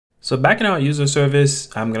So back in our user service,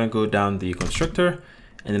 I'm going to go down the constructor,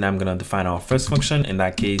 and then I'm going to define our first function. In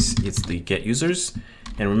that case, it's the get users.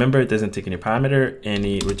 And remember, it doesn't take any parameter, and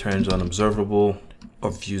it returns an observable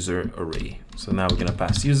of user array. So now we're going to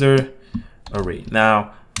pass user array.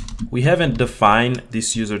 Now, we haven't defined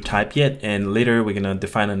this user type yet, and later we're going to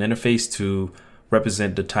define an interface to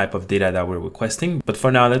represent the type of data that we're requesting. But for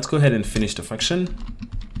now, let's go ahead and finish the function.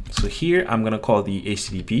 So here I'm going to call the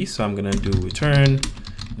HTTP. So I'm going to do return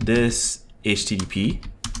this HTTP,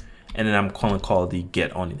 and then I'm going to call the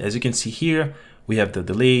get on it. As you can see here, we have the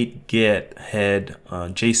delete, get, head,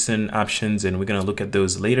 JSON options, and we're going to look at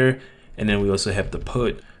those later. And then we also have the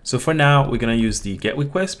put. So for now, we're going to use the get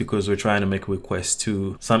request because we're trying to make a request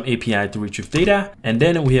to some API to retrieve data. And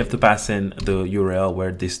then we have to pass in the URL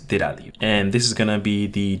where this data lives. And this is going to be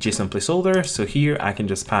the JSON placeholder. So here I can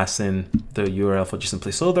just pass in the URL for JSON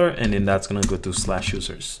placeholder, and then that's going to go to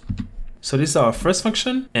 /users. So this is our first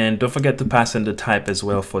function, and don't forget to pass in the type as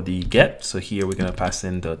well for the get. So here we're going to pass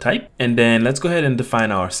in the type, and then let's go ahead and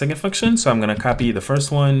define our second function. So I'm going to copy the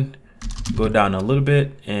first one, go down a little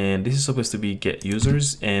bit, and this is supposed to be get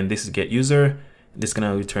users, and this is get user. This is going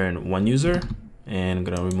to return one user, and I'm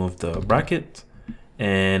going to remove the bracket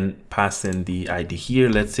and pass in the ID here.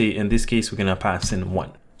 Let's say in this case, we're going to pass in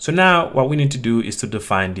 1. So now what we need to do is to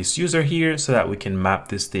define this user here so that we can map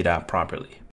this data properly.